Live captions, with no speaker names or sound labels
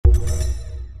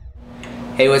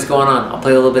Hey, what's going on? I'll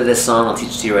play a little bit of this song. I'll teach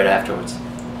it to you right afterwards.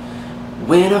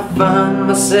 When I find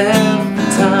myself in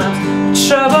times of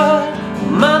trouble,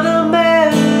 Mother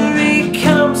Mary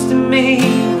comes to me,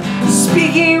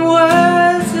 speaking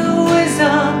words of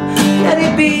wisdom, let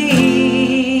it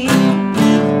be.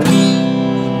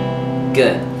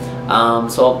 Good.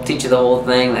 So I'll teach you the whole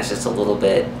thing. That's just a little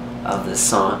bit of this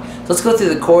song. So let's go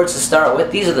through the chords to start with.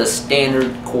 These are the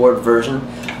standard chord version.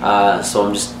 So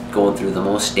I'm just going through the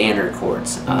most standard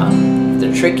chords. If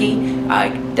they're tricky,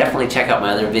 definitely check out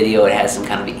my other video. It has some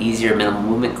kind of easier minimal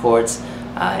movement chords,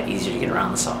 easier to get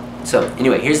around the song. So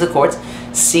anyway, here's the chords.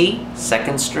 C,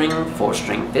 2nd string, 4th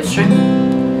string, 5th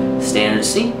string, standard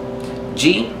C.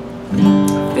 G,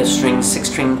 5th string, 6th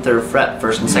string, 3rd fret,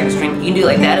 1st and 2nd string. You can do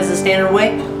like that as a standard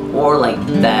way, or like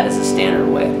that as a standard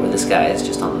way, where this guy is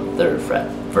just on the 3rd fret,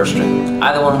 1st string.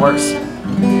 Either one works.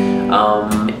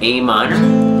 A minor,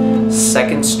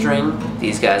 2nd string.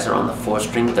 These guys are on the 4th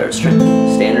string, 3rd string.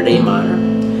 Standard A minor.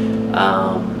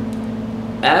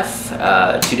 F,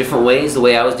 2 different ways. The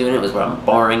way I was doing it was where I'm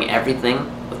barring everything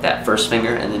with that 1st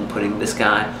finger and then putting this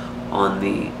guy on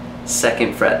the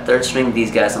 2nd fret, 3rd string.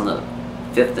 These guys on the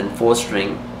 5th and 4th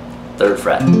string, 3rd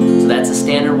fret. So that's a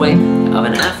standard way of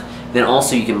an F. Then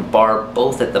also you can bar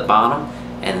both at the bottom,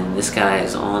 and this guy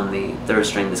is on the 3rd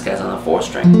string, this guy's on the 4th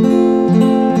string.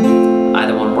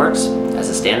 Either one works as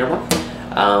a standard one.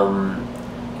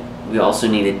 We also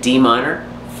need a D minor,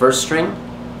 1st string,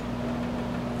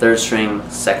 3rd string,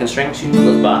 2nd string, so you can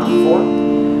go bottom 4.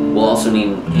 We'll also need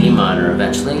an E minor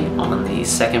eventually on the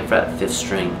 2nd fret, 5th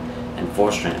string, and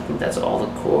 4th string. I think that's all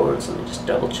the chords. Let me just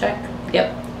double check.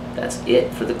 Yep, that's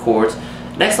it for the chords.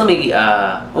 Next, let me,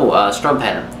 strum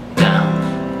pattern.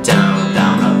 Down, down,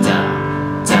 down, up,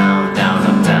 down, down, down,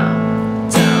 up, down,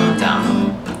 down, down,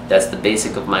 up. That's the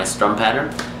basic of my strum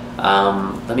pattern.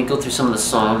 Let me go through some of the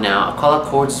song now. I'll call out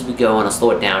chords as we go, and I'll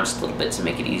slow it down just a little bit to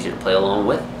make it easier to play along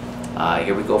with.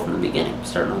 Here we go from the beginning,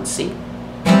 starting on C. G,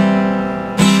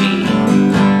 E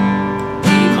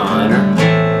minor,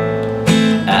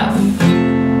 F,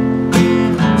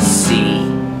 C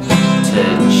to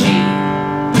G,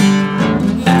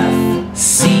 F,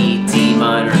 C, D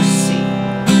minor, C.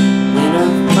 When I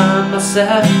find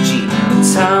myself G, in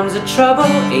times of trouble,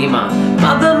 A minor,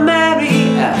 Mother Mary,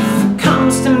 F,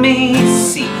 comes to me,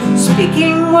 C,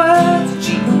 speaking words,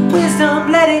 G,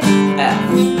 wisdom, let it,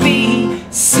 F, B,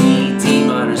 C, D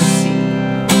minor, C.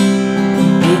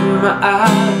 In my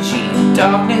eye, G,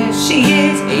 darkness, she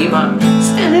is, A minor,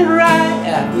 standing right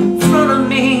F, in front of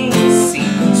me, C,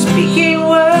 speaking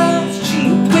words, G,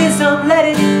 wisdom, let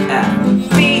it,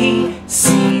 F, B,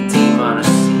 C, D minor, C,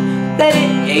 let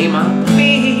it, A minor, B,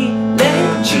 let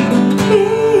it, G, B,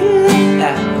 let it,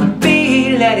 F,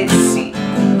 B, let it, C,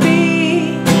 B,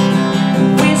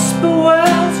 whisper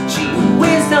words, G,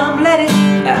 wisdom, let it,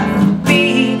 F, B,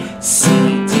 C,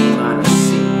 D minor,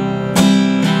 C.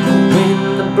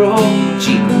 When the broke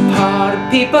G, part of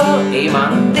people, A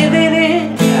minor, living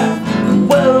in F,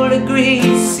 world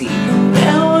agrees, C,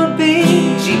 there will be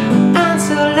G,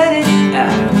 answer, let it,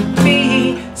 F, B,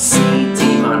 C, D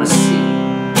minor, C.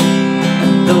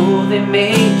 And though they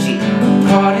may G,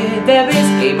 parted there is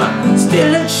A minor,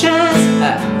 still a chance,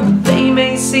 F, they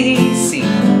may see, C,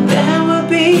 there will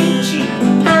be G,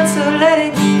 answer, let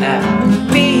it,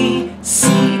 F, B, C,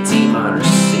 D minor,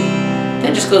 C.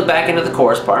 Then just goes back into the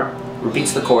chorus part,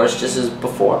 repeats the chorus just as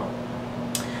before.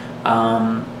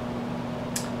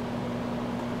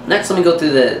 Next, let me go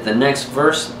through the next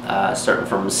verse, starting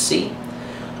from C.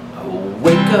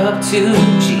 Wake up to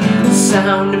G, the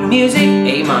sound of music,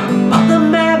 A minor, Mother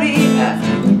Mary, F,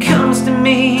 comes to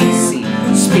me, C,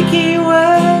 speaking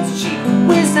words, G,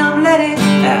 wisdom, let it,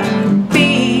 F,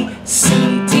 B, C,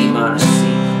 D minor, C,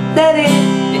 let it.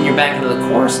 Then you're back into the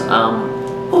chorus.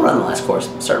 We'll run the last chorus,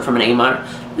 starting from an A minor.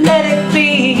 Let it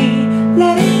be,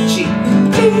 let it G,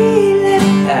 B, let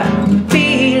it F,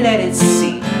 B, let it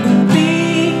C,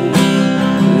 B,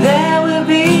 there will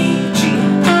be G,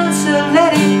 answer,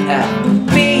 let it F,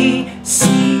 B,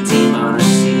 C, D minor,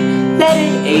 C, let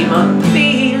it A minor,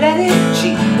 B, let it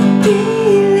G, B,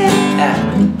 let it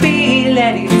F, B,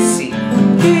 let it C,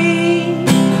 B,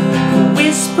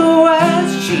 whisper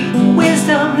words, G,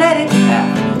 wisdom, let it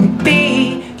F,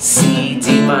 B, C,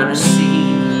 D minor, C,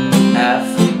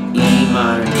 F, E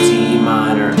minor, D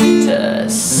minor to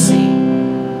C.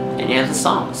 And you have the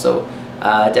song. So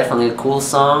definitely a cool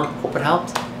song. Hope it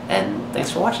helped. And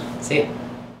thanks for watching. See ya.